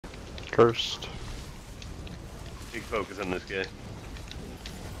Cursed. Big focus on this guy.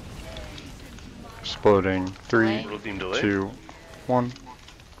 Exploding. 3, Little team delay. 2, 1.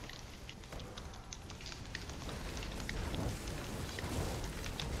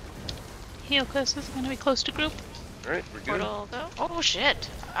 Heal close is gonna be close to group. Alright, we're good. Portal go. Oh shit!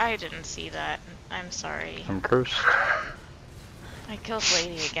 I didn't see that. I'm sorry. I'm cursed. I killed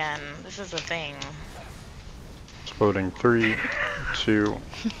Lady again. This is a thing. Exploding. 3, 2,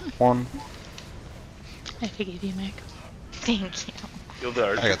 1. I forgive you, Mac. Thank you. Kill the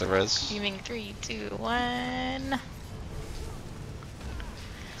archer. I got the res. Teaming 3, 2, 1.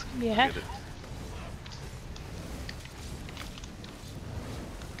 It's gonna be ahead. Get it.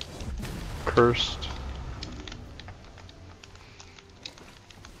 Cursed.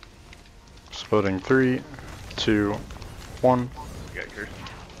 Exploding. 3, 2, 1. Got cursed.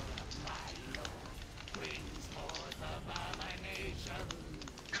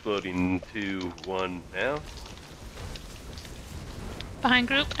 Exploding 2, 1 now. Behind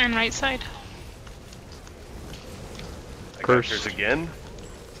group and right side. I got Cursed. cursed again.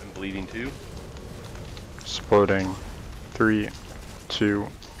 I'm bleeding too. Exploding. 3, 2,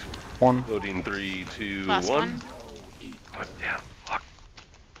 1. Exploding 3, 2, Last 1. one. Oh, damn. Fuck.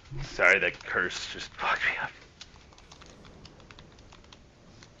 Sorry, that curse just fucked me up.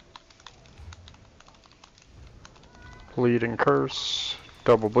 Bleeding curse.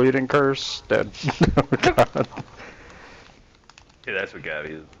 Double bleeding curse. Dead. Oh god. Yeah, that's what got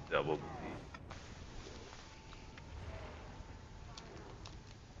me, is the double bleed.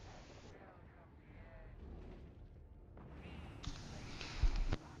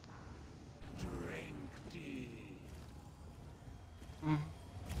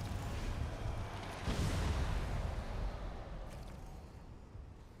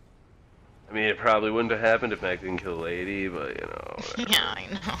 I mean, it probably wouldn't have happened if Mac didn't kill the lady, but you know. Whatever. Yeah, I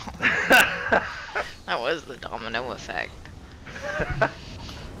know. That was the domino effect.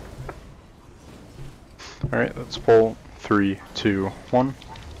 Alright, let's pull. 3, 2, 1.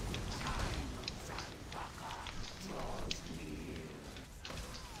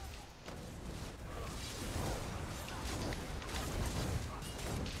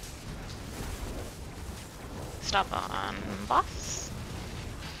 Stop on boss.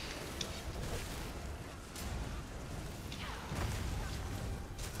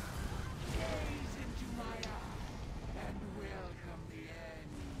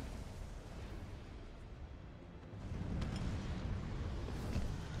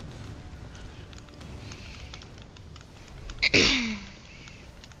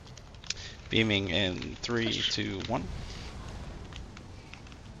 Beaming in 3, 2, 1.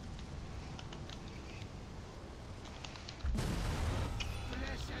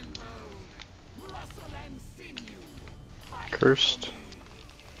 Cursed.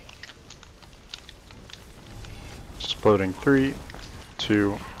 Exploding. 3,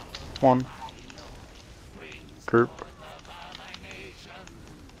 2, 1. Group.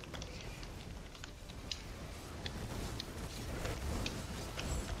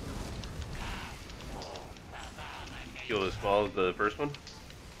 Kill as small as the first one.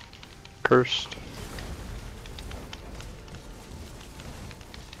 Cursed.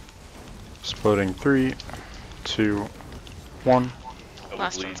 Exploding. 3, 2, 1. Double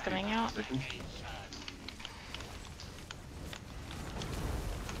Last bleed, one's coming out. position.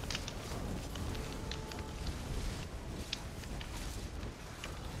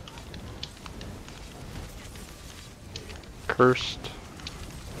 Cursed.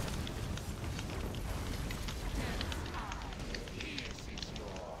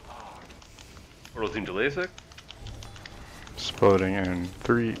 Portal team delay a sec. Exploding in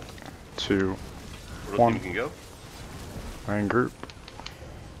 3, 2, Portal 1. team can go. Main group.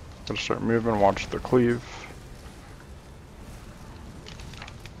 Gotta start moving, watch the cleave.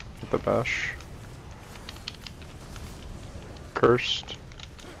 Get the bash. Cursed.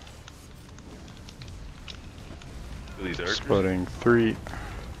 Kill these archers. Exploding. 3,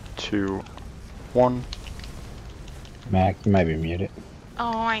 2, 1. Mac, you might be muted.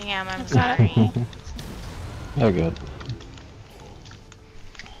 Oh, I am. I'm sorry. You're good.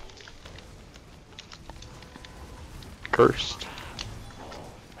 Cursed.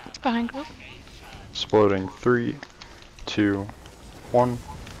 Behind group. Exploding. 3, 2, 1.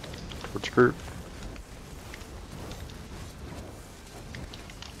 Towards group.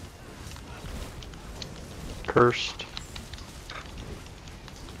 Cursed.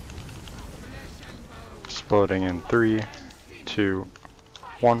 Exploding in 3, 2,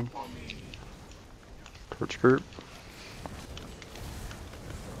 1. Towards group.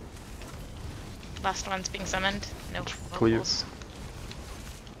 Last one's being summoned. No Cleave. vocals.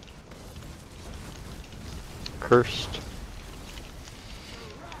 Cursed.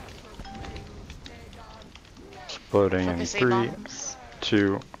 Exploding in Focus 3, bombs.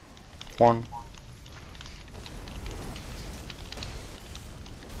 2, 1.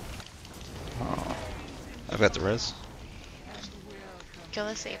 Oh, I've got the res. Kill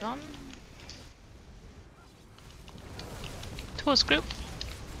the save bomb. Towards group.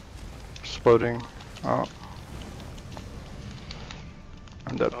 exploding. Oh.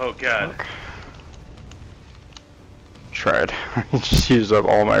 I'm dead. Oh god. Fuck. Tried. I just used up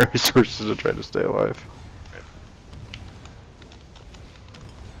all my resources to try to stay alive.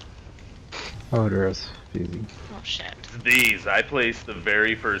 Odorous. Easy. Oh shit. It's these. I placed the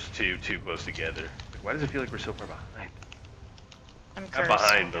very first two too close together. Like, why does it feel like we're so far behind? I'm Not cursed.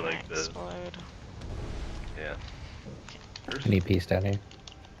 behind, I'm but gonna like the- explode. Yeah. Any piece down here?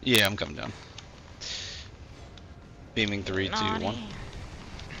 Yeah, I'm coming down. Beaming 3, 2, 1. Naughty.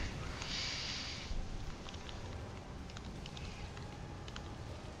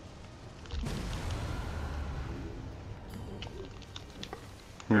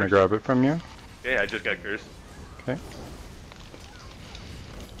 I'm gonna grab it from you. Okay, I just got cursed. Okay.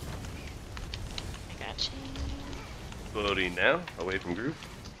 I got you. Floating now, away from group.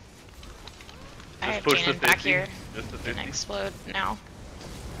 I Just have push the Janet back 50. here. Just the Gonna 50. explode now.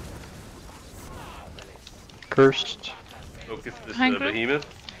 Cursed. Focus this Behind group. behemoth.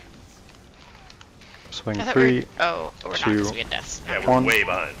 Swing I thought we 3. were, oh, we're not 2, because we had deaths. Yeah, Okay. we're 1. way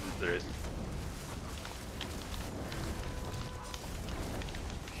behind. There is.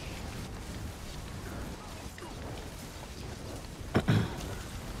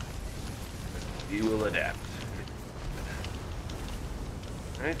 He will adapt.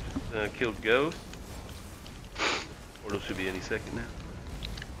 Alright, killed Ghost. Portal should be any second now.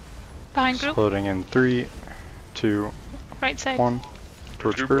 Behind group. Exploding in 3, 2, Right side. 1.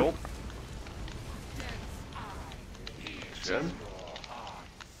 Towards Group group. roll. Good.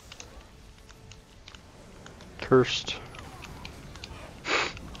 Cursed.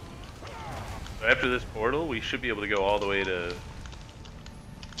 So after this portal, we should be able to go all the way to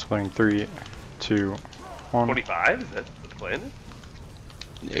Swing 3, 2, 1. 25? Is that what the plan is?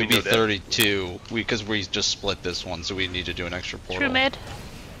 It would be know that. 32, because we just split this one, so we need to do an extra portal. True mid.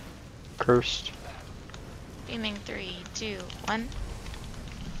 Cursed. Beaming 3, 2, 1.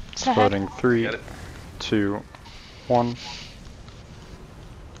 It's ahead. Exploding 3, Got it. 2, 1.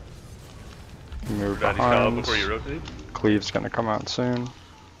 Move Got these call behind. before you rotate. Cleave's gonna come out soon.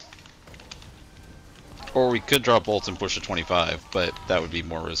 Or we could drop bolts and push to 25, but that would be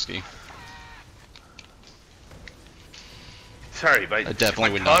more risky. Sorry, but I definitely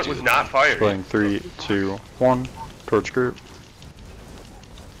my would not taunt do was that. not fired. Exploding 3, 2, 1. Towards group.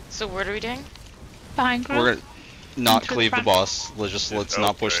 So what are we doing? Behind group. We're gonna not Into the cleave the front. boss. Let's Oh,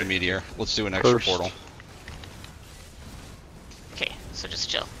 not push the sorry. meteor. Let's do an extra Cursed. portal. Okay, so just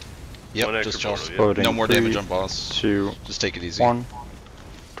chill. Yep, One extra just chill. portal, yeah. Exploding No more 3, damage on boss. 2, Just take it easy. 1.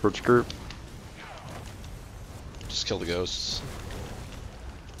 Towards group. Just kill the ghosts.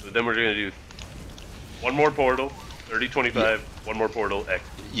 So then we're gonna do one more portal, 30, 25, one more portal, X.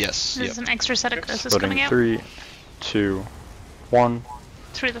 Yes. There's Yep. an extra set of curses Exploding coming out. 3, 2, 1.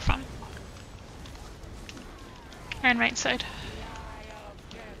 Through the front. And right side.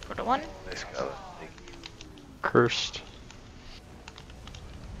 Portal 1. Nice color. Thank you. Cursed.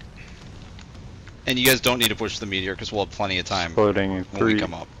 And you guys don't need to push the meteor because we'll have plenty of time Exploding in when we 3,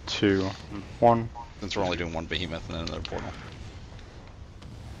 come up. 2, 1. Since we're only doing one behemoth and then another portal.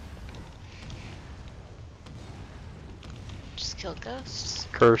 Just kill ghosts.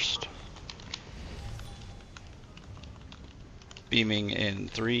 Cursed. Beaming in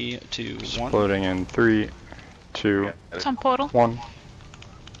 3, 2, 1. Exploding in 3, 2, It's on portal. 1.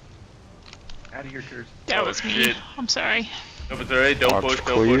 Out of here, Curse. That Oh, was me. shit. I'm sorry. Nope, it's alright. Don't Watch push,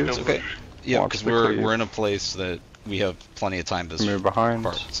 don't cleave. push, It's don't okay. push. Yeah, Watch because the we're cleave. in a place that we have plenty of time this Move behind.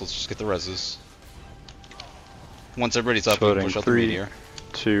 part. So let's just get the reses. Once everybody's up, we Exploding push out the 3, meteor.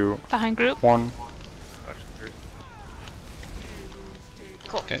 2, Behind group. 1. Watch the Curse.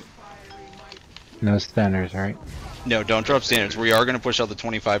 Cool. Okay. No stunners, right? No, don't drop standards. We are going to push out the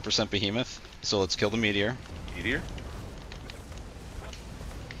 25% behemoth. So let's kill the meteor. Meteor.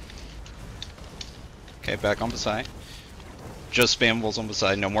 Okay, back on Bahsei. Just spam wolves on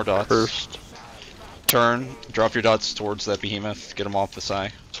Bahsei, no more dots. Cursed. Turn, drop your dots towards that behemoth, get them off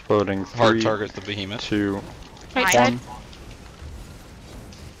Bahsei. Exploding 3, Hard target the behemoth. 2, Right Hi. side. 1.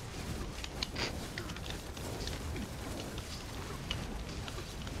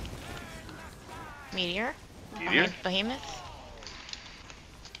 Meteor. Meteor. Behind behemoth.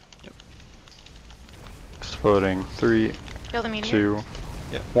 Exploding 3, Kill the meteor. 2,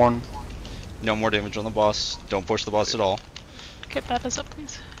 Yep. 1. No more damage on the boss. Don't push the boss at all. Get Batters up,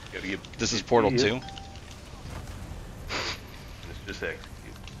 please. Gotta get, This is Portal 2. Let's just execute.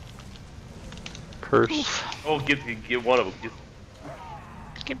 Curse. Oh, get one of them.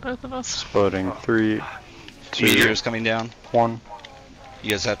 Get both of us. Exploding. 3, 2, Meteor's coming down. 1.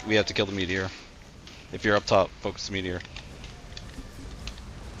 You guys we have to kill the meteor. If you're up top, focus the meteor.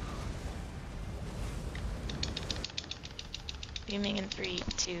 Beaming in 3,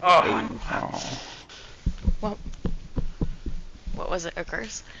 2, Oh. 1. Oh, What was it? A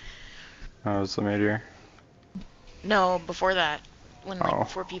curse? that was the meteor. No, before that, when like Oh.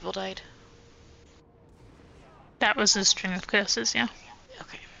 4 people died. That was a string of curses, yeah.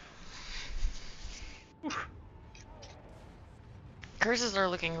 Okay. Curses are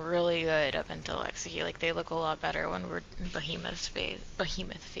looking really good up until execute. Like they look a lot better when we're in behemoth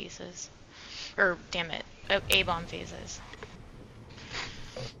phases, or damn it, A-bomb phases.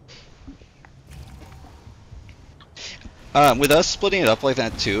 With us splitting it up like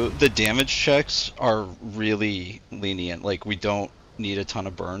that too, the damage checks are really lenient. Like we don't need a ton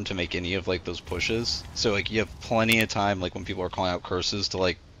of burn to make any of like those pushes. So like you have plenty of time, like when people are calling out curses, to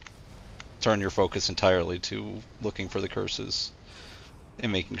like turn your focus entirely to looking for the curses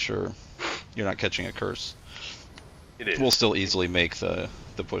and making sure you're not catching a curse. It is. We'll still easily make the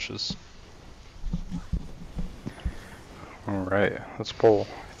pushes. Alright, let's pull.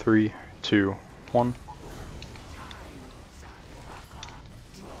 3, 2, 1.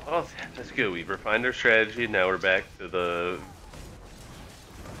 Oh, that's good. We've refined our strategy. Now we're back to the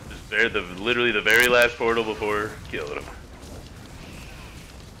literally the very last portal before killing him.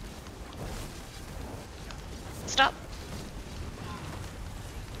 Stop.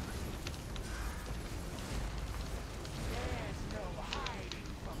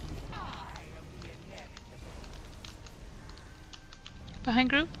 Behind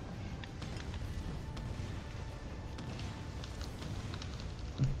group.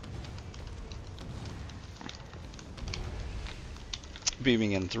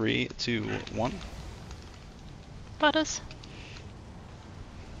 Beaming in 3, 2, 1. Batters.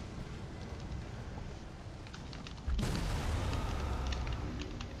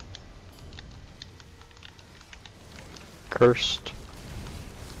 Cursed.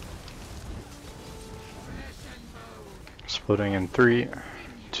 Splitting in 3,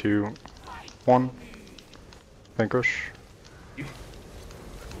 2, 1. Vanquish.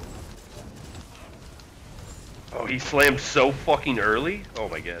 Oh, he slammed so fucking early? Oh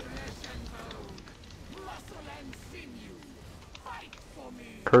my god.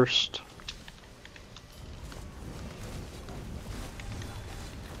 Cursed.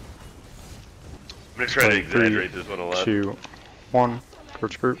 I'm gonna try to Three, exaggerate this one a lot. 2, 1.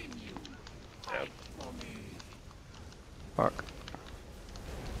 First group. Yeah. Fuck.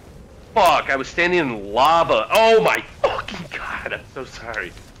 Fuck, I was standing in lava. Oh my fucking god, I'm so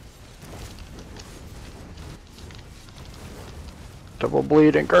sorry. Double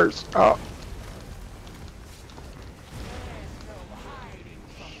bleed and curse. Oh.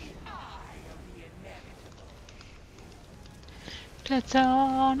 Let's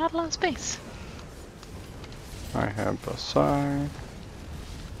not last space. I have Bahsei.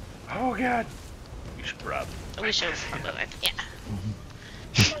 Oh god. We should rob. We should have done it.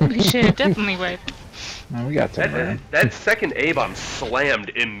 Yeah. We should definitely wait. Oh, we got time, man. That second A-bomb slammed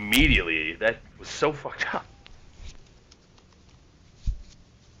immediately. That was so fucked up.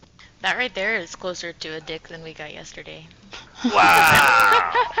 That right there is closer to a dick than we got yesterday.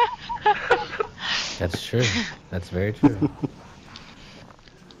 Wow. That's true. That's very true.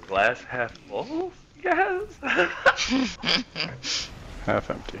 Glass half full? Yes.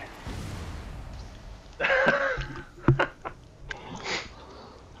 Half empty.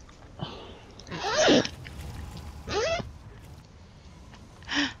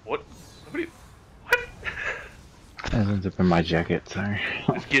 What? Nobody. What? I unzipping my jacket, sorry.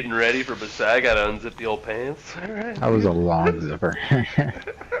 Just getting ready for Bahsei. I gotta unzip the old pants. Alright. That was a long zipper.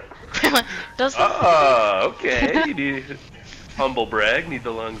 Does Okay. You need humble brag. Need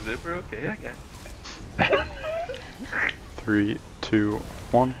the long zipper. Okay, I got it. 3, 2,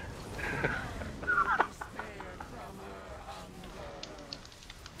 1.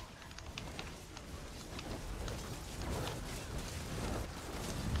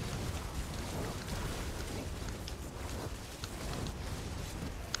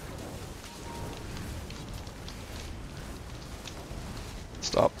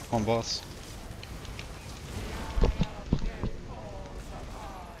 Stop on boss.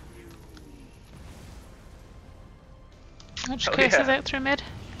 Which Oh, curses yeah. out through mid?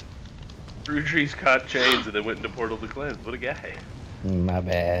 Brew trees caught chains and then went into portal to cleanse. What a guy. My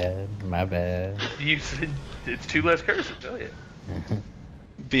bad. My bad. You said it's 2 less curses. Oh yeah.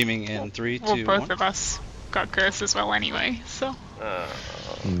 Beaming in three, Well, two, both one. of us got cursed as well anyway, so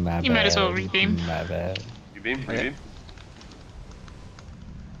My you might as well bad. rebeam. My bad. You beam. You Okay. beam.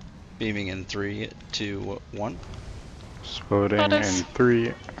 Beaming in 3, 2, 1. Exploding Got in us.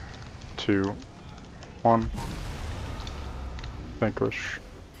 3, 2, 1. Vanquish.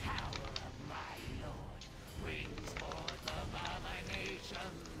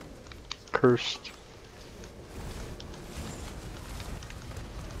 Cursed.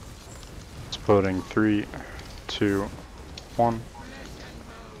 Exploding 3, 2, 1.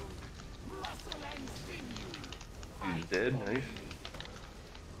 He's dead. Nice.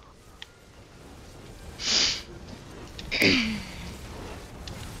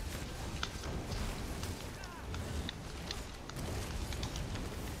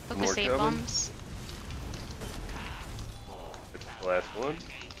 Focus More save coming. bombs. That's the last one.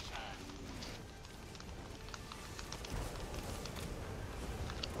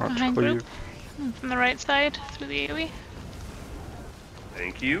 Watch Behind cleave. group. From the right side through the AoE.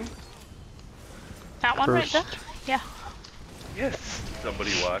 Thank you. That one right there. Cursed. Yeah. Yes.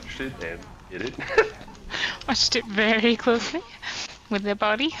 Somebody watched it and did it. Watched it very closely with their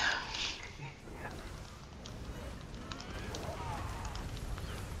body.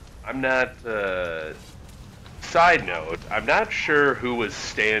 I'm not. Side note: I'm not sure who was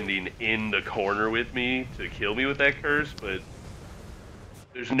standing in the corner with me to kill me with that curse, but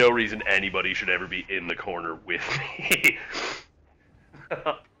there's no reason anybody should ever be in the corner with me.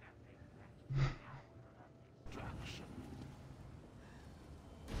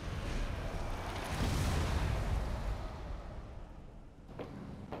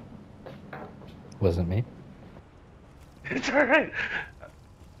 Wasn't me. It's all right.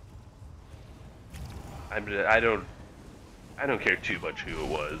 I don't care too much who it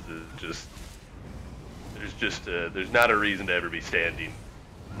was. It's just there's not a reason to ever be standing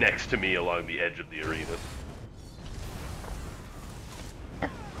next to me along the edge of the arena.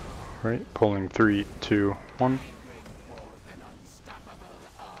 Right, pulling 3, 2, 1.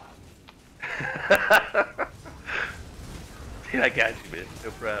 Dude, I got you, man.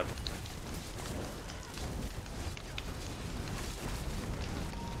 No problem.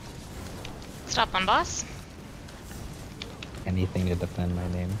 Stop on boss. Anything to defend my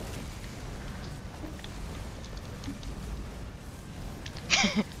name.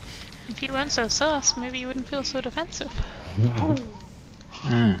 If you weren't so sus, maybe you wouldn't feel so defensive.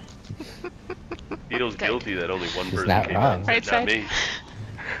 Mm. Feels Good. guilty that only one She's person not came wrong. out and Right said, not side.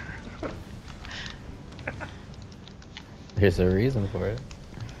 me. There's a reason for it.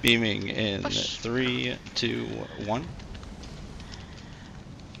 Beaming in Push. 3, 2, 1.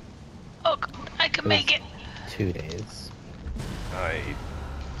 Oh, God, I can make it. 2 days. Nice.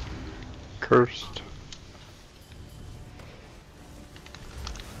 Cursed.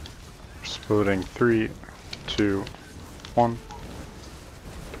 Exploding 3, 2, 1.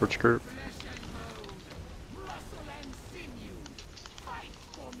 Torch group.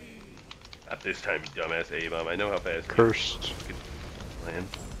 Not this time, you dumbass A-bomb. I know how fast Cursed. you can land.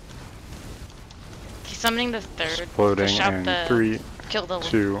 He's summoning the third. Exploding Push out in the 3, kill the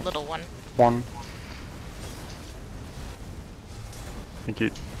 2. little one. 1. I think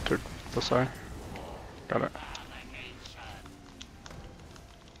he took the side. Got it.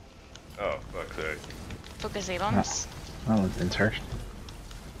 Oh, fuck, sorry. Focus save bombs. That one's been searched.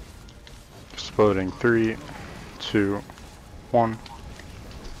 Exploding 3, 2, 1.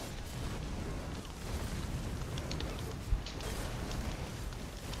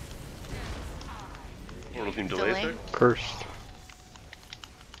 Portal team delays Delay. there. Cursed.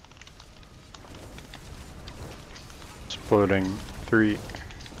 Exploding 3,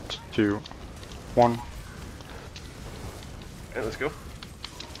 2, 1. Alright, let's go.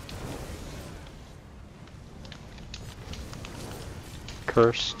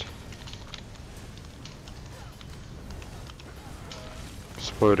 Cursed.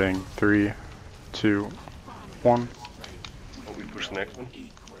 Exploding 3, 2, 1. Oh, we push the next one.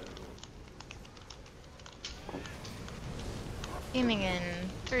 Aiming in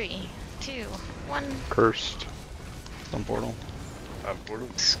 3, 2, 1. Cursed. Some portal. I'm portal.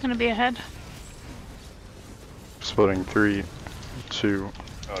 It's gonna be ahead. Exploding 3, 2,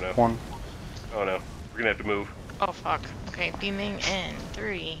 Oh no. 1. Oh no. We're gonna have to move. Oh fuck. Okay, beaming in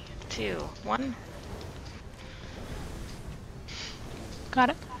 3, 2, 1. Got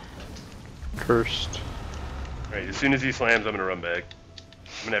it. Cursed. Alright, as soon as he slams, I'm gonna run back.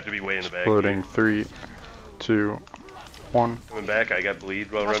 I'm gonna have to be way in the back. Exploding 3, 2, 1. Coming back, I got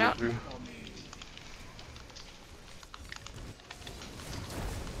bleed while Watch running out. through.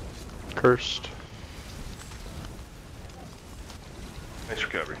 Cursed. Nice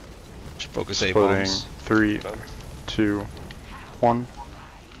recovery. Just focus A Exploding. bombs. 3, 2, 1.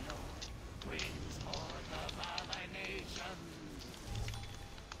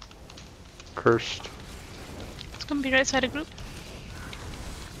 Cursed. It's gonna be right side of group.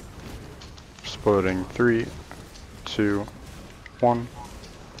 Exploding. 3, 2, 1.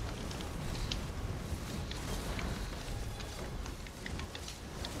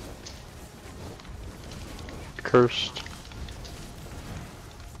 Cursed.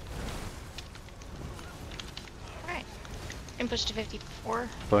 Alright. Can push to 54.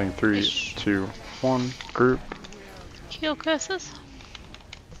 Exploding. 3, Ish. 2, 1. Group. Heal curses.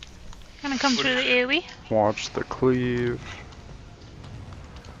 Gonna come through the AoE. Watch the cleave.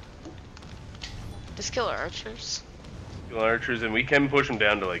 Just kill our archers. Kill archers, and we can push them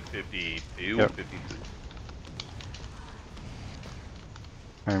down to like 52, Yep. 53.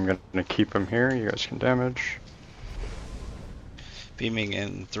 I'm gonna keep him here. You guys can damage. Beaming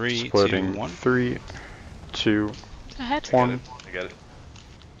in 3, 2, Splitting. 1. 3, 2, Ahead. I got 1. it. I got it.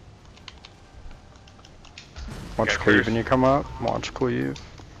 Watch Got cleave cursed. when you come up. Watch cleave.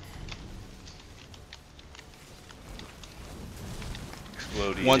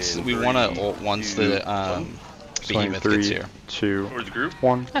 Exploding. Once in we want to 3, ult once 2, the 1. Swing. behemoth 3, gets here. 2, Towards the group.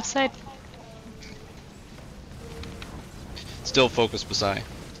 1. Left side. Still focus Bahsei.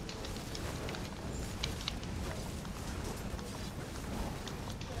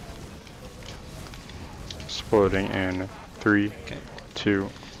 Exploding in 3, Okay. 2,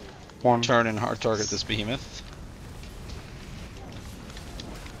 1. Turn and hard target this behemoth.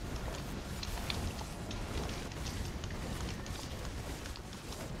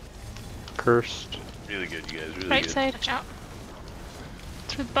 Cursed. Really good, you guys. Really Right good. side. Watch out.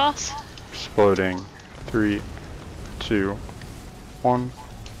 Through the boss. Exploding. 3, 2, 1.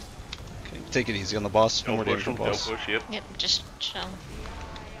 Okay, take it easy on the boss. No Don't more push damage on them. the boss. Don't push. Yep. Yep, just chill.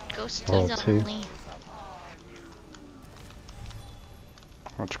 Ghosties Oh, two. only.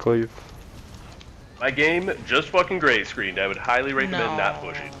 Watch cleave. My game just fucking gray screened. I would highly recommend not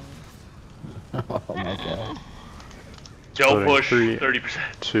pushing. Oh my god. Don't Exploding. push 3, 30%.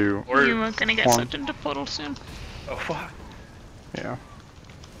 2, Or You weren't gonna get 1. sucked into portal soon. oh fuck. Yeah.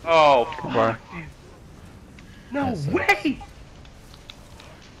 Oh Goodbye. fuck. No That sucks. way.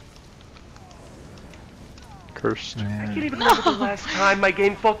 Cursed. I can't even remember the last time my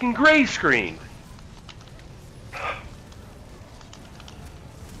game fucking gray screened.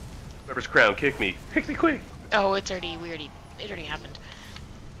 Whoever's crown, kick me. Kick me quick. Oh, it already happened.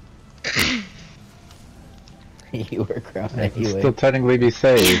 You were crowned anyway. Still technically be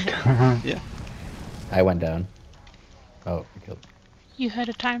saved. Yeah. I went down. Oh, you killed. You had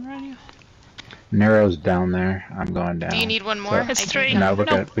a timer on you. Nero's down there. I'm going down. Do you need one more? It's I can 3. go. No, we're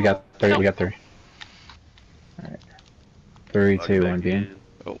No. good. We got 3. No. We got 3. Alright. 3, Log 2, back 1, beam.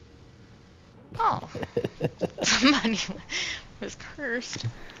 in. Oh. Somebody was cursed.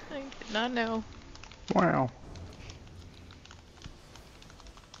 I did not know. Wow.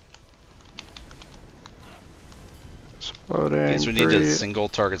 Exploding. Okay, so we need 3, to single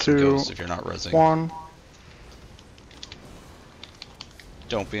target some 2, ghosts if you're not rezzing. 1.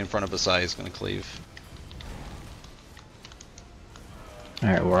 Don't be in front of Bahsei, he's gonna cleave.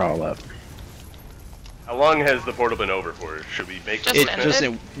 Alright, we're all up. How long has the portal been over for? Should we make Just this It ended.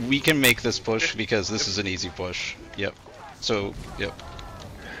 doesn't. We can make this push because this is an easy push. Yep. So, yep.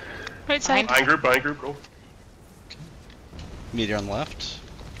 Right side. Behind group, roll. Meteor on the left.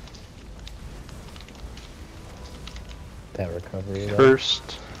 That recovery. though.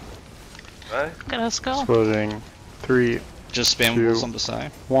 Cursed. Right. Got a skull. Exploding. 3, Just spam 2. wolves on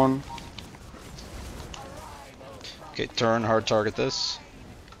Bahsei. 1. Okay, turn, hard target this.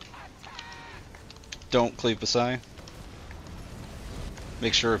 Don't cleave Bahsei.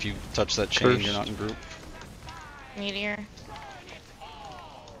 Make sure if you touch that chain, Cursed. you're not in group. Meteor.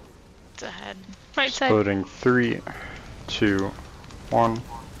 It's ahead. Right side. Exploding. 3, 2, 1.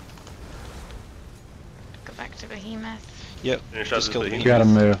 Go back to Behemoth. Yep. Finish out Just this kill the thing. We behemoth.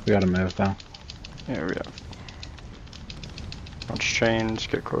 gotta move. We gotta move though. Yeah, we have. Watch chains.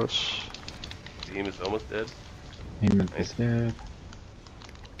 Get close. Team is almost dead. Behemoth is dead.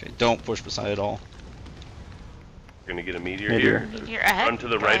 Okay, don't push Bahsei at all. We're gonna get a meteor, Meteor. here. Meteor ahead. Run to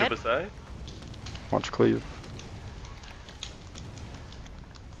the Go right ahead. of Bahsei. Watch cleave.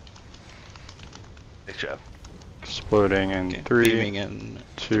 Nice job. Exploding in Okay, 3, beaming in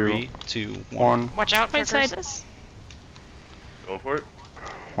 2, 3, 2, 1. 1. Watch out for Right side. curses. Going for it.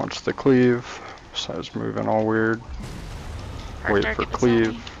 Watch the cleave. Side's moving all weird. Hard Wait target for Bahsei.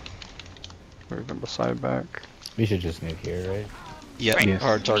 cleave. Moving beside back. We should just nuke here, right? Yeah, Right. Yes.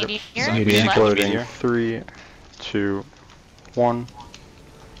 hard target. Meteor, Sorry, Meteor. left. Exploding. Meteor. 3, 2, 1.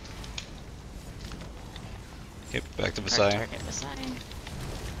 Okay, back to Hard Bahsei. target Bahsei.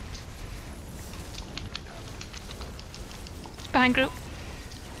 Behind group.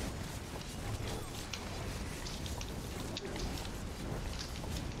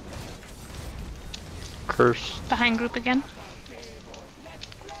 Curse. Behind group again.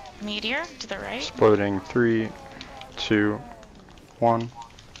 Meteor to the right. Exploding. 3, 2, 1.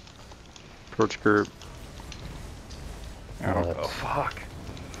 Torch group. Oh, Oh fuck.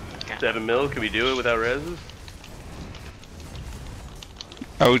 Okay. 7 mil, can we do it without reses?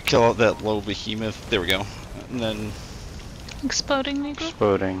 I would kill out that low behemoth. There we go. And then Exploding me group.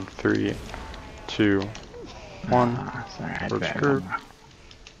 exploding. 3, 2, 1. Ah, sorry, I had Torch bad group. armor.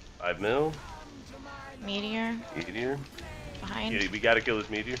 5 mil. Meteor Meteor. behind. Yeah, we gotta kill this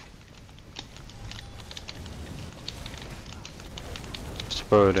meteor.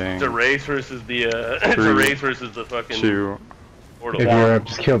 Exploding. It's a race versus the it's a 3, race versus the fucking 2, portal. If you're up,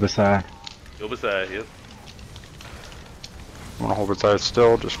 just kill Bahsei. Go beside, yep. I'm gonna hold its eyes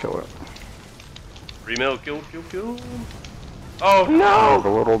still, just kill it. 3 mil, kill. Oh Move no! a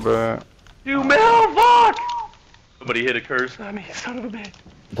little bit. 2 mil, fuck! Somebody hit a curse on me, son of a bitch.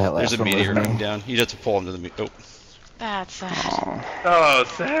 That last there's a one was meteor me. coming down. You'd have to pull him to the Oh, That's sad. Oh. Oh,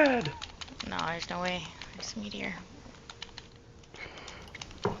 sad. No, there's no way. There's a meteor.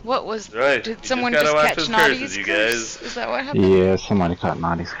 What was? Right, Did you someone just just gotta watch catch those Naughty's curses, you curse? guys. Is that what happened? Yeah, somebody caught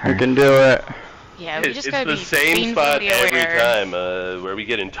Naughty's You curse. can do it. Yeah, we just It's gotta the be same spot painfully every aware. time, where we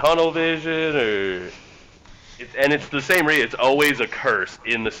get in tunnel vision, or... and it's the same rate, it's always a curse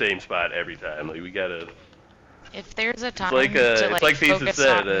in the same spot every time. Like, we gotta... If there's a time It's to like Fisa focus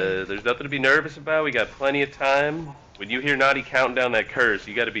said, on, there's nothing to be nervous about, we got plenty of time. When you hear Naughty counting down that curse,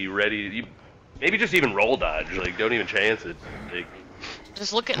 you gotta be ready, maybe just even roll dodge, like, don't even chance it. Like,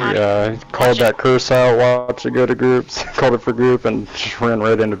 just look at Naughty. Yeah, called that curse out, watched it go to groups, called it for group, and just ran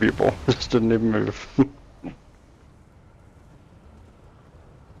right into people. Just didn't even move.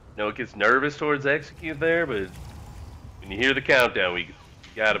 it gets nervous towards execute there, but when you hear the countdown, we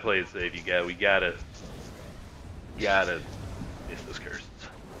gotta play it safe. We gotta miss those curses.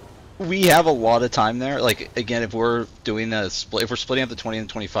 we have a lot of time there. Like again, if we're doing the split, if we're splitting up the 20 and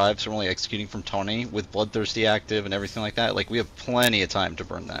 25, so we're only executing from 20 with Bloodthirsty active and everything like that. Like we have plenty of time to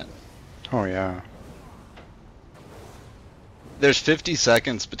burn that. Oh yeah. There's 50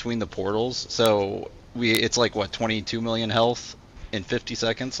 seconds between the portals, so it's like what 22 million health in 50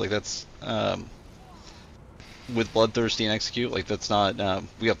 seconds. Like that's with Bloodthirsty and execute. Like that's not.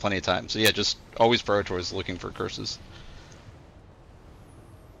 We have plenty of time. So yeah, just always prioritize looking for curses.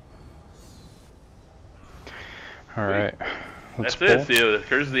 All right. Let's That's pull. it. The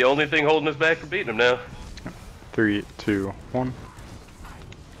curse is the only thing holding us back from beating them now. 3, 2, 1.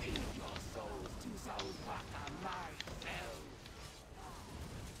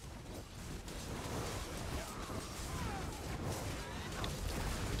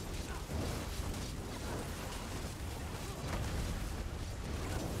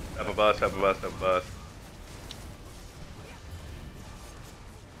 Top of boss, top of boss, top of boss.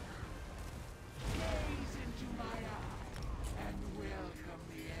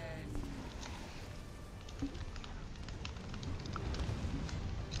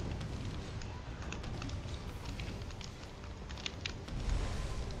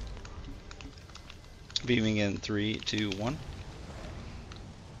 Beaming in 3, 2, 1.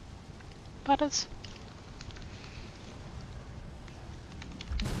 Butters.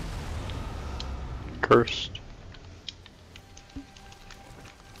 Cursed.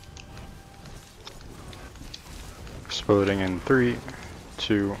 Exploding in 3,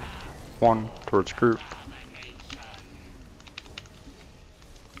 2, 1 towards group.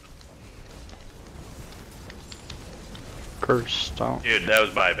 Cursed out. Dude, that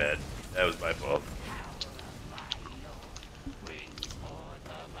was my bad. That was my fault.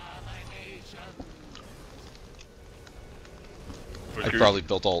 I probably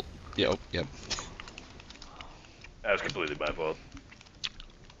built all. Yep, yep. That was completely my fault.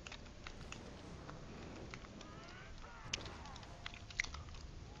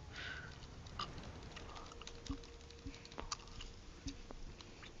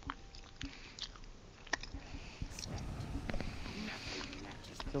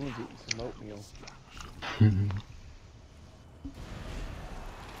 Someone's eating some oatmeal.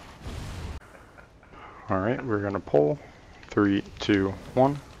 Alright, we're gonna pull. 3, 2,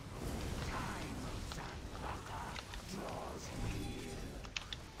 1.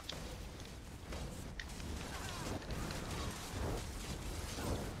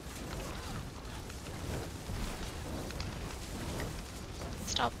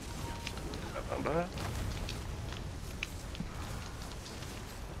 Combat.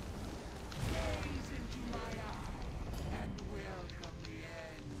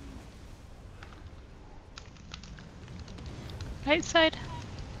 Right side.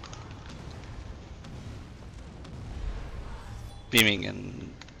 Beaming in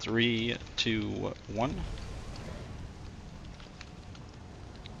 3, 2, 1.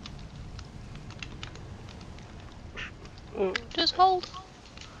 Just hold.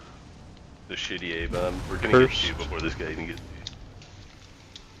 The shitty A-bomb. We're gonna Curse. get you before this guy even gets to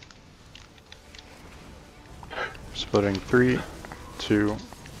you. Splitting 3, 2,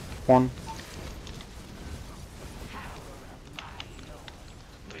 1.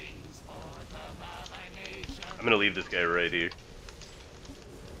 I'm gonna leave this guy right here.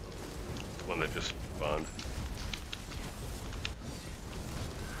 One that just spawned.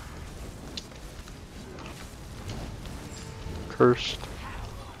 Cursed.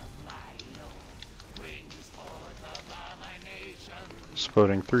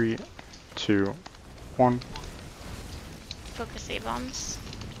 Exploding 3, 2, 1. Focus A-bombs.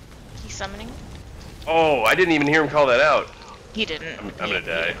 He's summoning. Oh, I didn't even hear him call that out. He didn't. I'm He- gonna he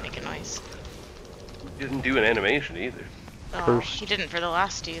die. didn't make a noise. He didn't do an animation either. Oh, Cursed. he didn't for the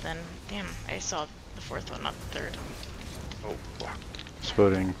last two then. Damn, I saw the fourth one, not the third. Oh, fuck.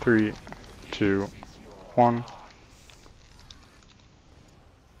 Exploding 3, 2, 1.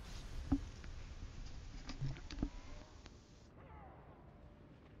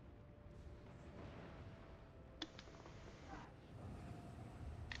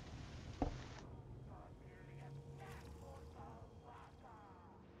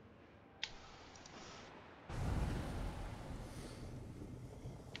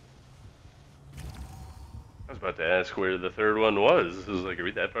 I was about to ask where the third one was. This was like, are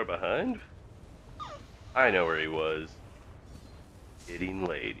we that far behind? I know where he was. Getting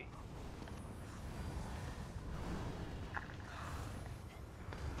lady.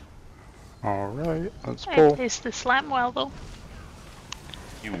 Alright, let's I pull. placed the slam well though.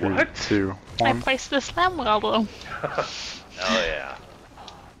 You 3, what? 2, I 1. placed the slam well though. Oh yeah.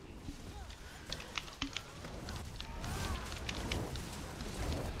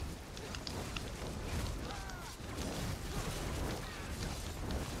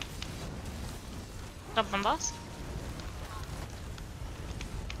 Dump on boss.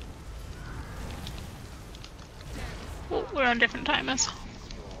 Well, we're on different timers.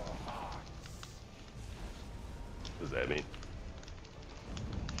 What does that mean?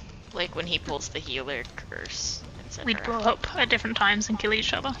 Like when he pulls the healer curse, etc. We'd blow up at different times and kill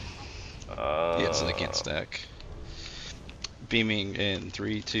each other. Yeah, so they can't stack. Beaming in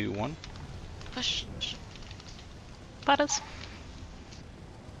 3, 2, 1. Push. Butters.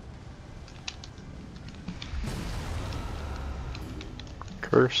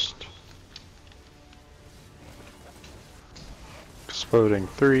 Cursed. Exploding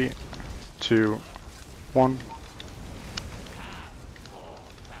 3, 2, 1.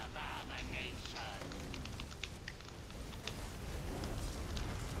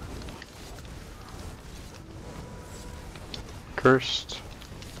 Cursed.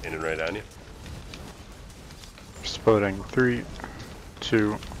 Standing right on you. Exploding 3,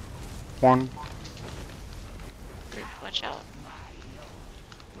 2, 1. Group, watch out.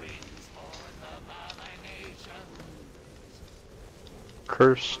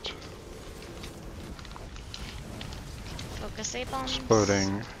 Cursed. Focus A-bombs.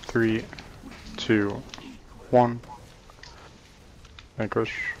 Exploding 3, 2, 1.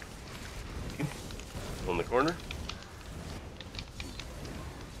 Vanquish. On the corner.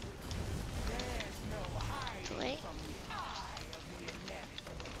 Delay.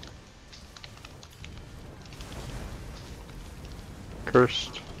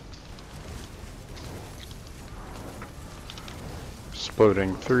 Cursed.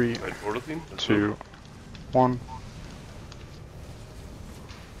 Exploding 3, Right portal team. Let's 2, move. 1.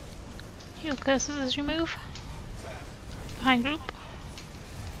 Heal curses as you move. Behind group.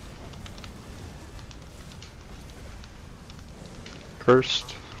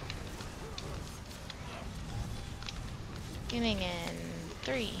 Cursed. Beaming in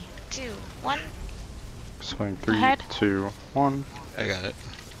 3, 2, 1. Exploding 3, Ahead. 2, 1. I got it.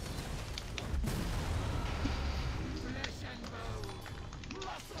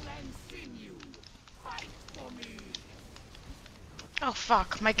 Oh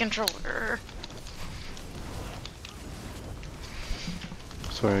fuck, my controller.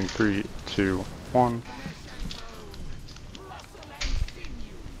 Exploding 3, 2, 1.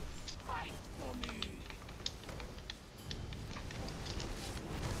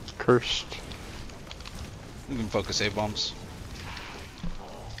 Cursed. We can focus A-bombs.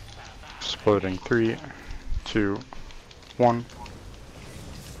 Exploding 3, 2, 1.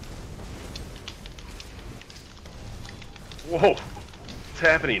 Whoa! What's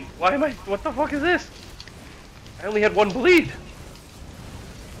happening? Why am I? What the fuck is this? I only had one bleed.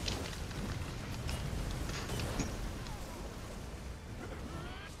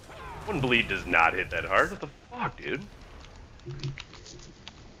 One bleed does not hit that hard. What the fuck, dude?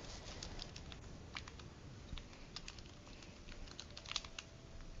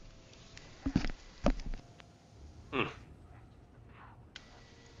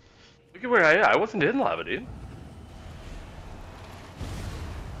 Look at where I wasn't in lava, dude.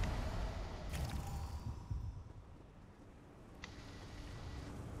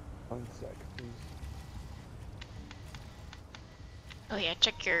 One sec, please. Oh yeah,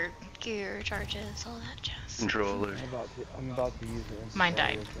 check your gear charges, all that jazz. Controller. I'm about to use it. Mine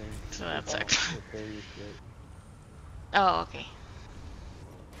died, so that sucks. Repair your shit. Oh, okay.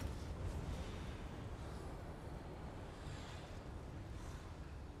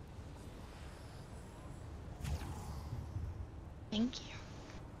 Thank you.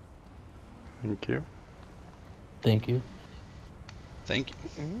 Thank you. Thank you. Thank you.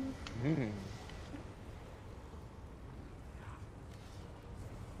 Mm-hmm.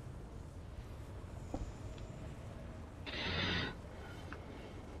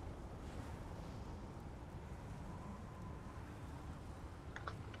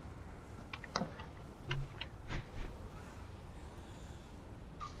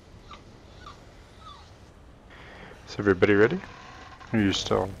 Is everybody ready? Or are you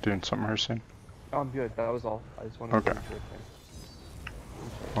still doing something, Herson? Oh, I'm good. That was all. I just wanted Okay. to make sure.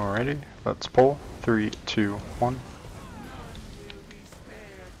 Alrighty, let's pull. 3, 2, 1.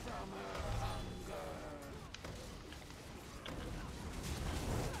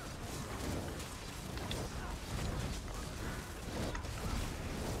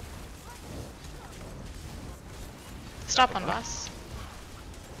 Stop on boss.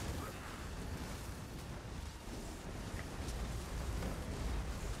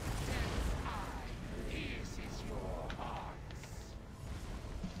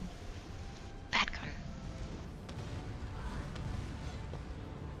 Bad gun.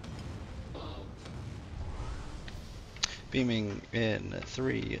 Beaming in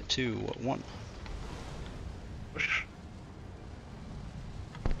 3, 2, 1. Push.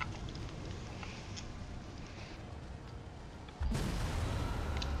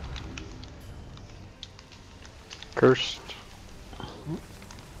 Cursed.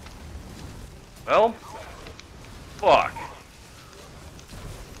 Well, fuck.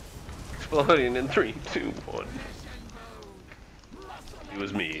 Exploding in 3, 2, 1. It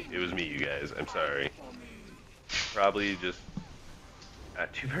was me. It was me, you guys. I'm sorry. Probably just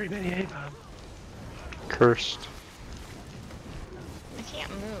got too very many A-bombs. Cursed. I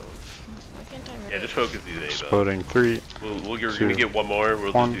can't move. Why can't I move? Yeah, just focus these A-bombs. Exploding 3. We're 2, gonna get one more.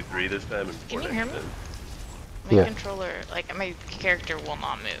 We'll one. just do 3 this time. And Can you 4 hear next me? time. My Yeah. controller, like my character will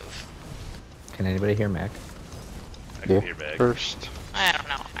not move. Can anybody hear Mac? I can Yeah. hear back. Cursed. I don't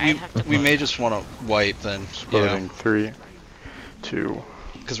know. I have to We look. may just want to wipe then, Exploding 3, 2.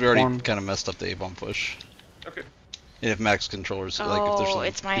 because we already One. kind of messed up the A-bomb push. Okay. And if Max controllers, like if there's Oh, some,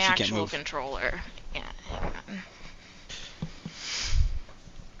 it's my if you can't actual move. controller. Yeah. hang on.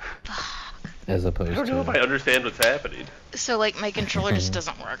 As I opposed don't know if I to. understand what's happening. So like my controller just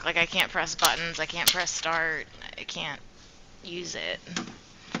doesn't work. Like I can't press buttons. I can't press start. I can't use it.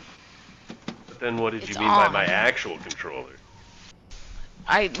 But then what did you It's mean by on. my actual controller?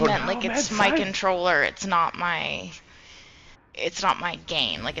 I Oh, meant no, like mad it's my science. controller. It's not my. It's not my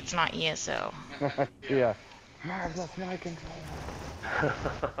game. Like it's not ESO. Yeah. Marv, that's my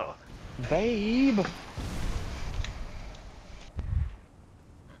controller. Babe!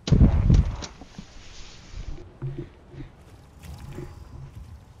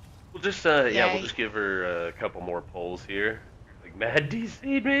 We'll just yeah, Yeah, we'll just give her a couple more pulls here. Like Mad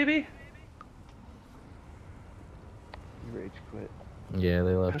D-Seed, maybe? You rage quit. Yeah,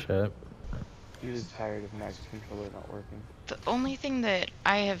 they left chat. You're just tired of Mac's controller not working. The only thing that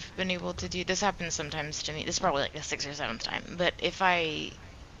I have been able to do, this happens sometimes to me, this is probably like the 6th or 7th time, but if I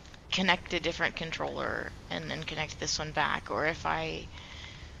connect a different controller and then connect this one back, or if I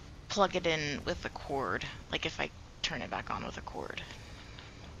plug it in with a cord, like if I turn it back on with a cord.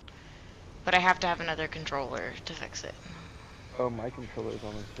 But I have to have another controller to fix it. Oh, my controller is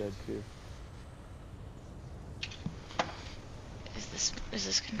almost dead too. Is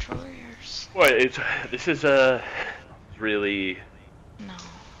this controller yours? Well, this is really No.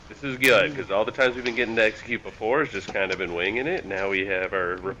 this is good because all the times we've been getting to execute before has just kind of been winging it. Now we have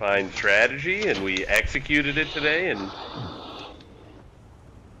our refined strategy and we executed it today and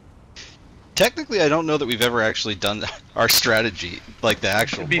technically, I don't know that we've ever actually done our strategy, like the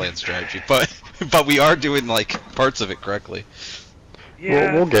actual plan strategy, but we are doing like parts of it correctly.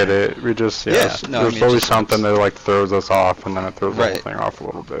 Yeah. We'll get it. We just Yeah, no, I there's mean, always just something that like throws us off, and then it throws the whole Right. thing off a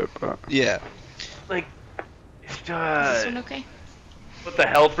little bit. But Yeah. Like, it's Is this one okay? with the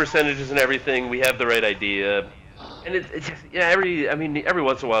health percentages and everything, we have the right idea. And it's just, yeah, every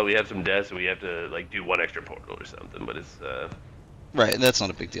once in a while we have some deaths and we have to like do one extra portal or something, but it's Right. That's not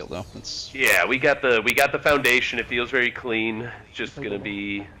a big deal though. It's yeah, we got the foundation. It feels very clean. It's just gonna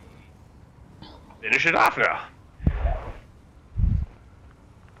be finish it off now.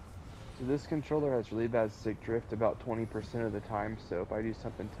 So this controller has really bad stick drift about 20% of the time, so if I do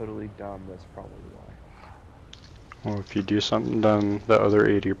something totally dumb, that's probably why. well, if you do something dumb, the other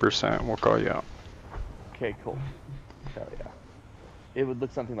 80% will call you out. Okay, cool. Hell yeah. It would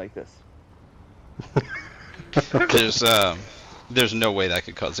look something like this. there's no way that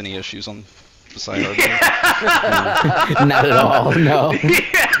could cause any issues on Bahsei Not at all. No.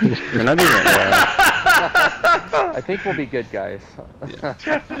 You're not even. I think we'll be good, guys.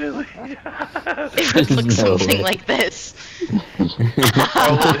 Definitely. It would look No something way. like this.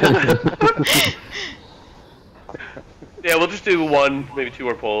 Yeah, we'll just do one, maybe two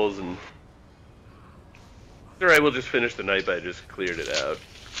more polls, and it's alright. We'll just finish the night by just cleared it out.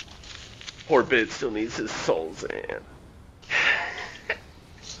 Poor Bit still needs his soul sand.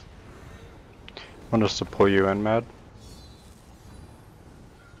 Want us to pull you in, Mad?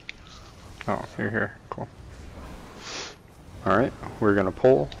 Oh, you're here. Cool. Alright, we're gonna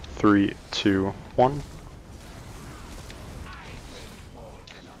pull. 3, 2, 1.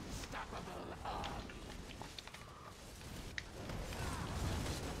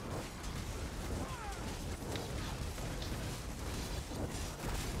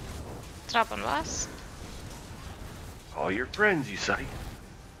 Drop on boss. All your friends, you psych.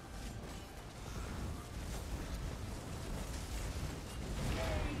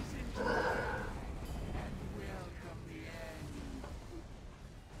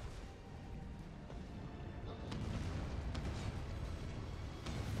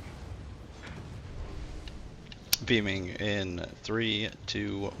 Beaming in 3,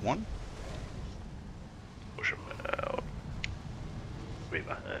 2, 1. Push him out. Way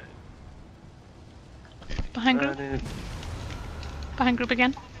behind. Behind group. Running. Behind group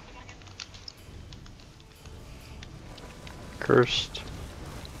again. Cursed.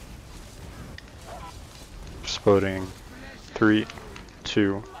 Exploding. 3,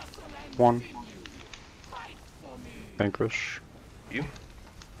 2, 1. Vanquish. You?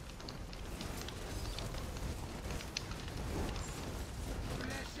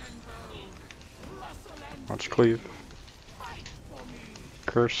 Watch cleave.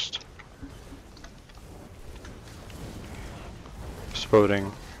 Cursed.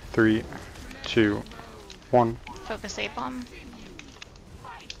 Exploding. 3, 2, 1. Focus A bomb.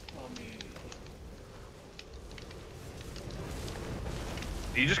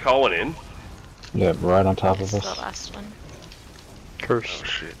 Did you just call one in? Yeah, right on top This of is the us. last one. Cursed. Oh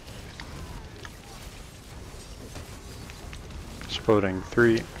shit. Exploding.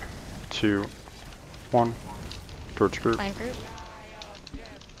 3, 2, 1. Towards group. Behind group.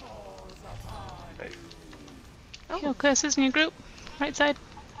 Nice. Heal curses in your group. Right side.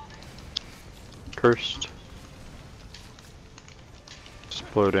 Cursed.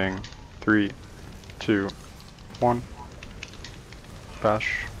 Exploding. 3, 2, 1.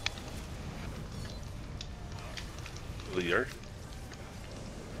 Bash. Will you?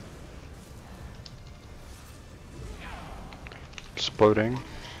 Exploding.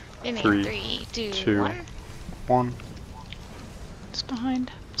 Beaming 3, 3, 2, 2, 1. 1. It's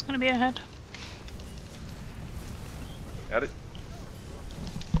behind. It's gonna be ahead. Got it.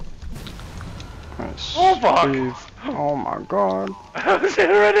 Nice. Oh, fuck! Cleave. Oh my god. I was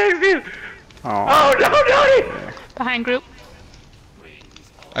standing right next to you. Oh. Oh no, no! Behind group.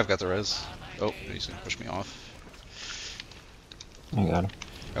 I've got the res. Oh, he's gonna push me off. I got him.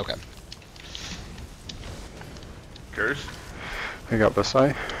 Okay. Curse. I got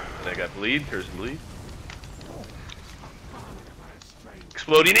Bahsei. And I got bleed. Curse and bleed.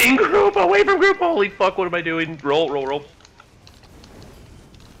 Exploding in group, away from group. Holy fuck! What am I doing? Roll, roll, roll.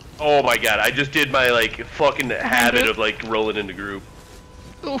 Oh my god! I just did my like fucking habit of like rolling into group.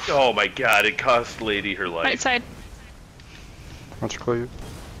 Oof. Oh my god! It cost Lady her life. Right side. Watch cleave.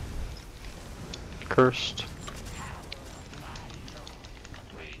 Cursed.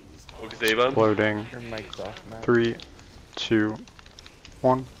 Focus Avon. Exploding. Your mic's off, Matt. 3, 2,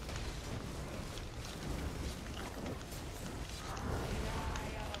 1.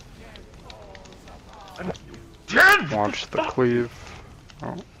 Dead! Watch the cleave.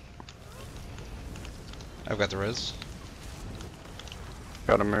 Oh. I've got the res.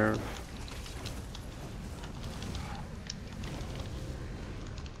 Gotta move.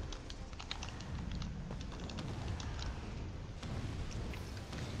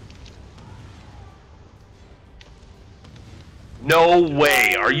 No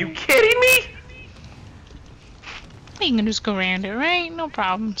way! Are you kidding me? You can just go around it, right? No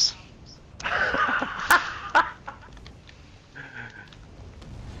problems.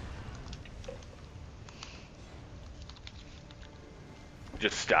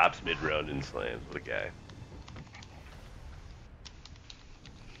 Just stops mid-round and slams. What a guy.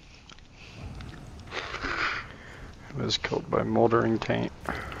 Was killed by moldering taint.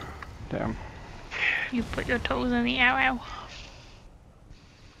 Damn. You put your toes in the ow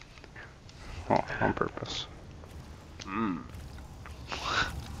Oh, on purpose. Mmm.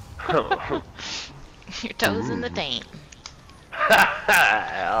 Your toes in the taint.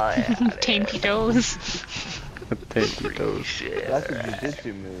 Hell yeah. Tainty toes. Tainty toes. Shit. That's a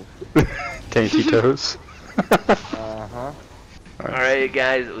jujitsu move. Tainty toes. Uh-huh. Alright,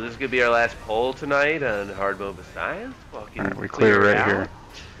 guys, this is gonna be our last poll tonight on hard mode Bahsei. Alright, we clear it right out. here.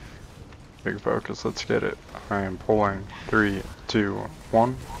 Big focus, let's get it. I am pulling 3, 2,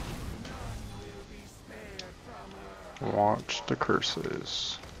 1. Watch the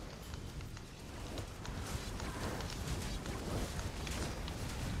curses.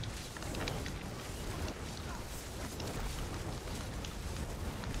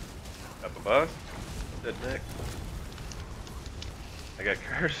 Up above. Dead next. I got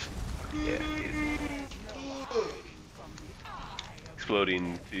cursed. Yeah, dude.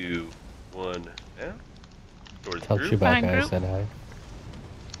 Exploding to 1 now. Towards Tell group. Chewbacca Fine, I group. said hi.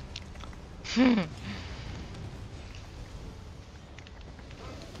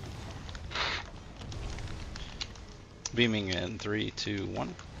 Beaming in 3, 2,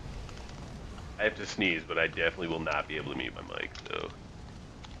 1. I have to sneeze, but I definitely will not be able to mute my mic, so.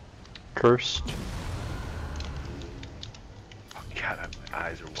 Cursed. Oh, God, my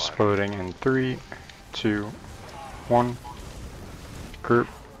eyes are watering. Exploding in 3, 2, 1. Group.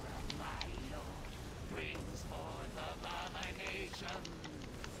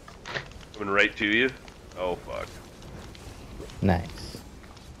 Coming right to you. Oh, fuck. Nice.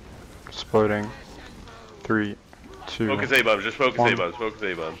 Exploding. 3, 2. Focus A-bombs, just focus One. A-bombs, focus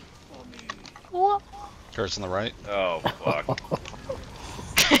A-bombs. What? Curse on the right. Oh, fuck.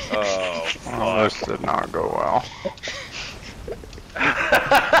 Oh, Oh, this fuck. did not go well.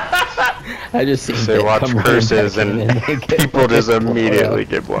 I just see They watch curses and people just immediately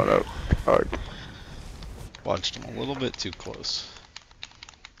get blown up. Fuck. Watched him a little bit too close.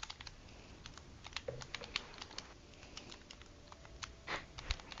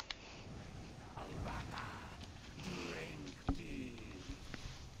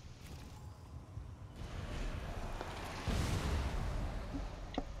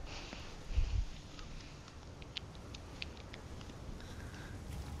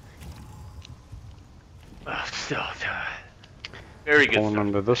 Oh, still, very good Pulling stuff.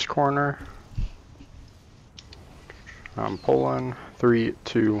 into this corner. I'm pulling 3,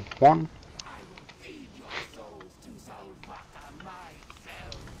 2, 1.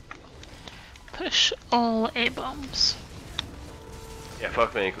 Push all A-bombs. Yeah,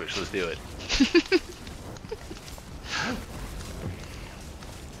 fuck Vanquish, let's do it.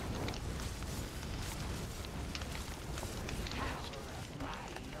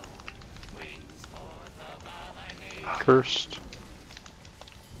 Cursed.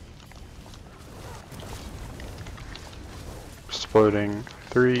 Exploding.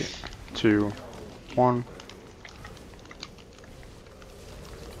 3, 2, 1.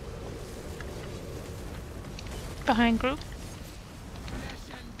 Behind group.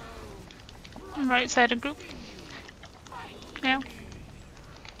 Right side of group. Now.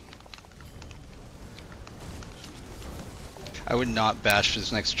 I would not bash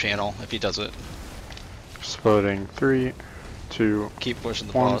his next channel if he does it. Exploding. 3, 2, Keep pushing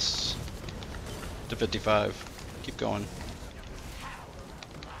the One. boss to 55. Keep going.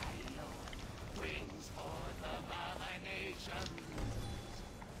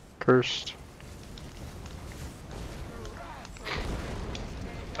 Cursed.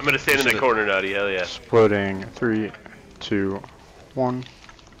 I'm gonna stand in the corner, Naughty, hell yeah. Exploding. 3, 2, 1.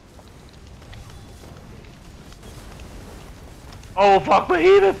 Oh, fuck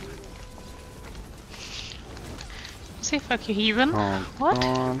Behemoth! Say fuck you, heathen. Oh, What?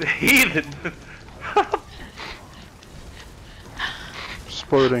 God. The heathen!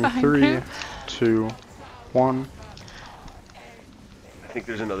 Exploding. Behind 3, group. 2, 1. I think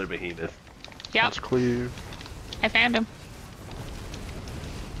there's another Behemoth. Yep, Let's cleave. I found him.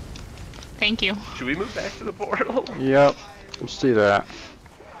 Thank you. Should we move back to the portal? Yep. Let's do that.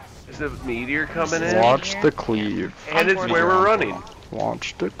 Is the meteor coming in? Watch the cleave. And it's where we're running.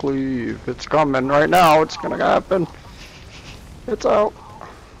 Watch the cleave. It's coming right now. It's gonna happen. It's out.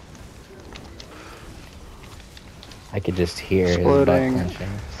 I could just hear Splitting. his butt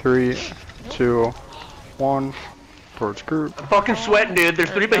clenching. 3, 2, 1. Towards group. I'm fucking sweating, dude.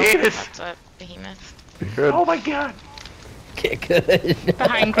 There's 3 behemoths. That's a behemoth. Good. Oh my god. Okay, good.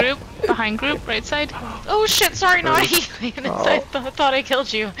 Behind group, right side. Oh shit, sorry, Naughty. Oh. I thought I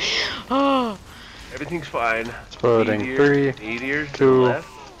killed you. Oh. Everything's fine. Splitting. Meteor, 3, meteors to the 2, left.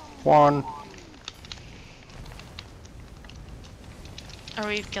 1. Are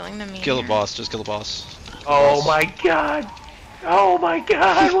we killing the meteor? Kill the boss. Just kill the boss. Oh my god. Oh my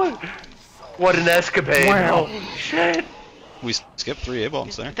god. What an escapade. Wow. Holy shit. We skipped 3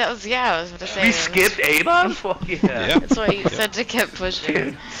 A-bombs there. That was, yeah, I was about to say. We skipped A-bombs? Fuck yeah. Yeah. That's why you said to keep pushing.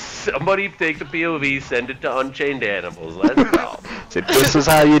 Dude, somebody take the POV, send it to Unchained Animals. Let's go. See, this is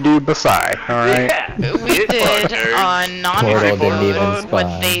how you do Bahsei, alright? Yeah. We Get did fucked, nerds. on Portal non-hard didn't even mode what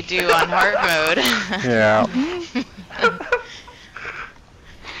spawn. they do on hard mode. Yeah.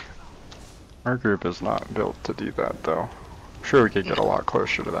 Our group is not built to do that, though. I'm sure we could get a lot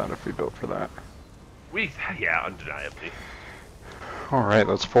closer to that if we built for that. Yeah, undeniably. Alright,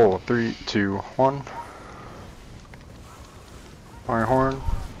 let's pull. 3, 2, 1. My horn.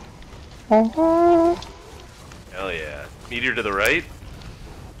 Oh. Hell yeah. Meteor to the right.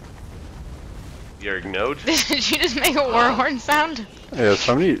 Yerg note. Did you just make a war horn sound? Yeah,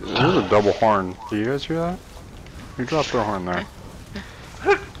 somebody. There's a double horn. Do you guys hear that? You dropped their horn there.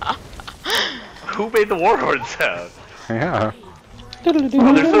 Who made the warhorn sound? Yeah. Oh, there's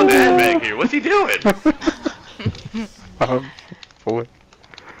some man back here. What's he doing? Boy.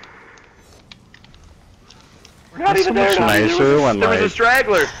 We're not It's even so there. much Naughty. nicer when, There was a like-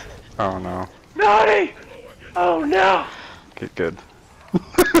 straggler. Oh no. Naughty! Oh no! Okay, good.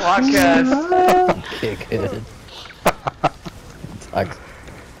 Podcast. Okay, good. Sucks.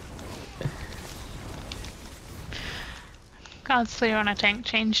 God's Slayer on a tank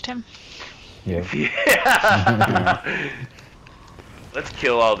changed him. Yeah. Yeah. Let's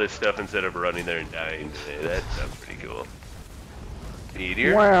kill all this stuff instead of running there and dying today. That sounds pretty cool.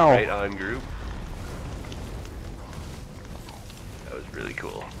 Meteor. Wow. Right on group. That was really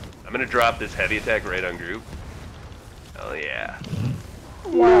cool. I'm gonna drop this heavy attack right on group. Oh yeah.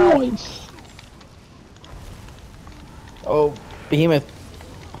 Wow. Oh, behemoth.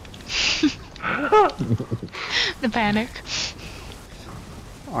 The panic.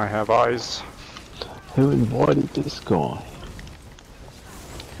 I have eyes. Who invited this guy?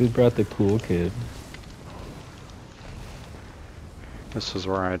 Who brought the cool kid? This is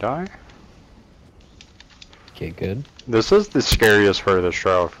where I die. Okay, good. This is the scariest part of this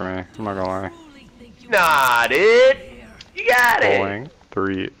trial for me. I'm not gonna lie. Not it. You got it. Pulling.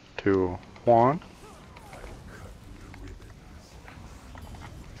 3, 2, 1.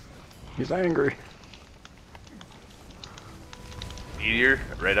 He's angry. Meteor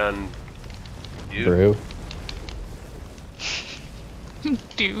right on. You. Brew.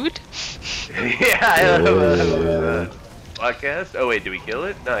 Dude. Yeah, I love podcast. Oh wait, did we kill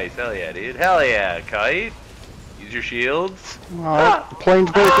it? Nice, hell yeah, dude. Hell yeah, kite. Use your shields.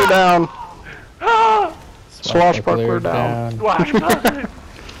 Planes breaker down. Ah! Swashbuckler down. Swashbuckler.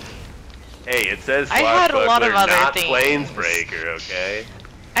 Hey, it says I had a lot of swashbuckler, other not things. planesbreaker, okay?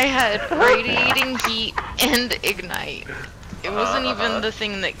 I had radiating heat and ignite. It wasn't even the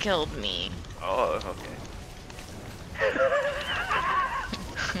thing that killed me. Oh, okay.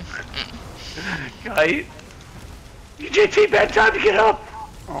 Kite. UJT, bad time to get up.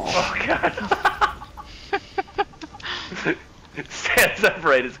 Oh god. Stands up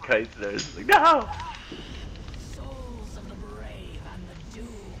right as Kite's there. It's like, no. Souls of the brave and the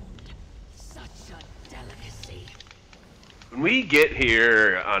doomed. Such a delicacy. When we get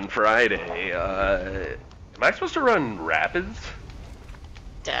here on Friday, am I supposed to run rapids?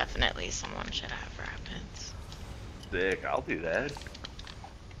 Definitely someone should have rapids. Sick, I'll do that.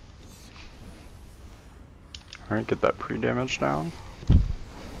 Alright, get that pre-damage down.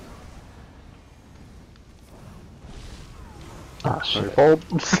 Ah, Sorry, shit. fold.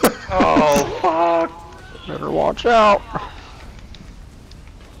 Oh, fuck. Better watch out.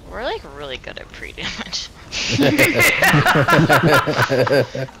 We're like really good at pre-damage.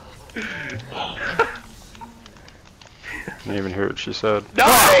 Didn't even hear what she said. No!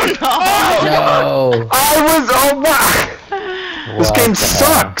 No! I was oh my! This What game the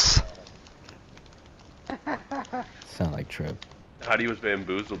hell? sucks! Sound like Trip. Howdy was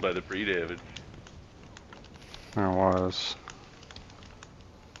bamboozled by the pre-damage. I was.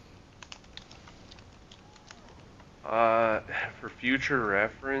 For future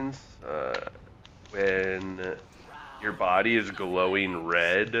reference, when your body is glowing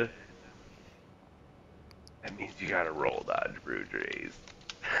red, that means you gotta roll dodge brood rays.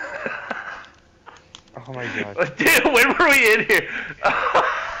 Oh my god. Dude, when were we in here?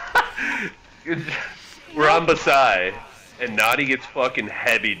 We're on Bahsei, and Naughty gets fucking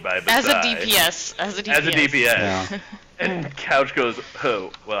heavied by Bahsei. As a DPS. As a DPS. As a DPS. Yeah. And Couch goes,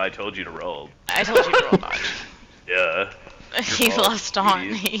 oh, well, I told you to roll. I told you to roll dodge. Yeah. He fault, lost on.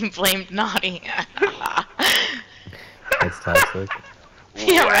 idiot. He blamed Naughty. That's toxic.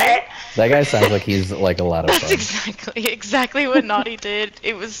 Yeah, right? That guy sounds like he's like a lot of That's fun. exactly what Naughty did.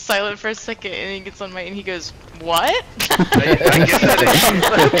 It was silent for a second, and he gets on my and he goes, "What?" I get that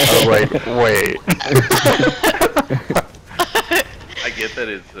I was like, wait. I get that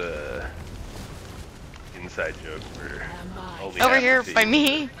it's inside joke for only Over half here the by team.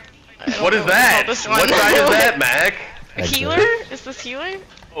 me. What is that? This What one. side is that, Mac? A healer? Is this healer?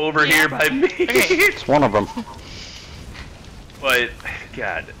 Over here by me. Okay. It's one of them. But,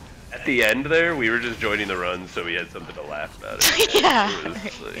 God, at the end there, we were just joining the run, so we had something to laugh about. Yeah. It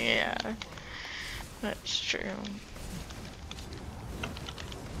was like- Yeah. That's true.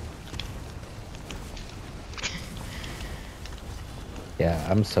 Yeah,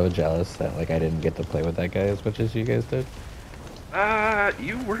 I'm so jealous that like I didn't get to play with that guy as much as you guys did.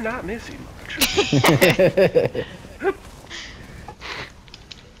 You were not missing much.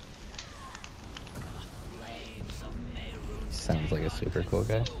 Sounds like a super cool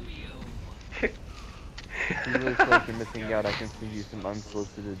guy. If you really feel like you're missing out, I can send you some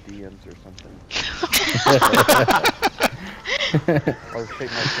unsolicited DMs or something. I'll just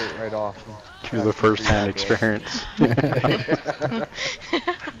take my shirt right off. To the first-hand experience.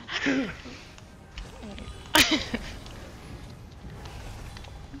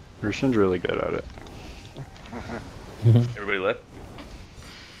 Russian's really good at it. Everybody left?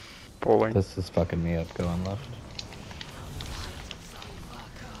 Bowling. This is fucking me up going left.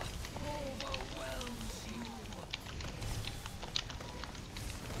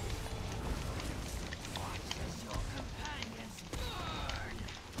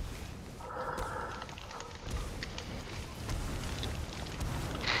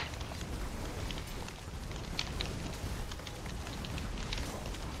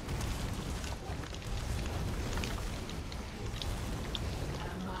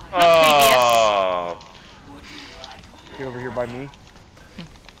 Oh. You over here by me?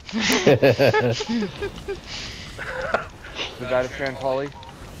 The Vatican Polly?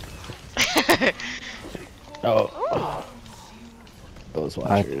 Oh. Those I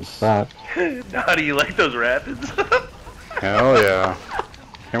watchers. that. How do you like those rapids? Hell yeah.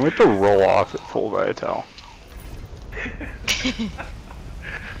 Can't wait to roll off at full vital.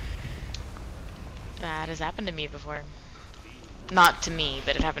 That has happened to me before. Not to me,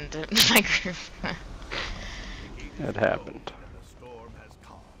 but it happened to my group. It happened.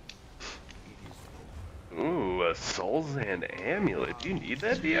 Ooh, a Soul's End amulet. Do you need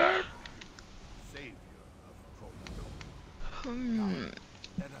that, DR?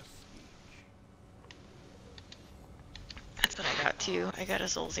 That's what I got too. I got a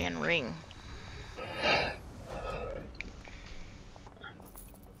Solzian ring.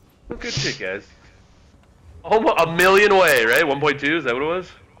 Well, good shit, guys. Almost a million away, right? 1.2, is that what it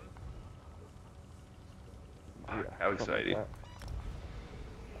was? Yeah, How something like exciting. that.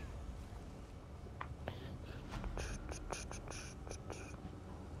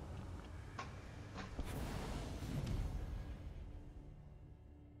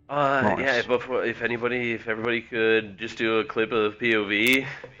 Nice. Yeah, if everybody could just do a clip of POV.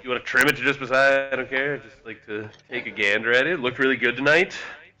 You want to trim it to just beside, I don't care. Just like to take a gander at it. Looked really good tonight.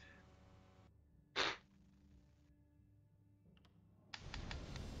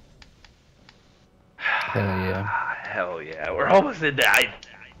 Hell yeah. Hell yeah, we're almost in there.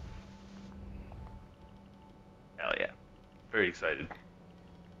 Hell yeah. Very excited.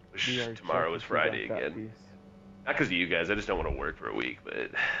 Wish VR tomorrow was check if you got Friday that again. piece. Not because of you guys, I just don't want to work for a week, but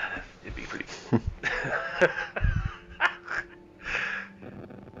it'd be pretty cool.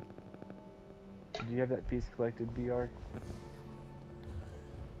 Do you have that piece collected, VR?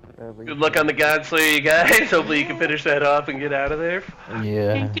 Good luck on the Godslayer, you guys. Hopefully you can finish that off and get out of there.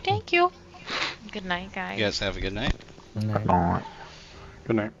 Yeah. Thank you, thank you. Good night, guys. You guys have a good night. Nice. Alright.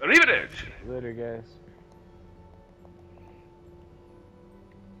 Good night. Arrivederci. Later, guys.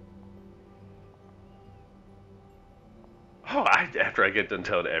 Oh, after I get done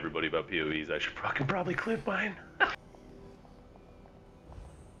telling everybody about POEs, I should fucking probably clip mine.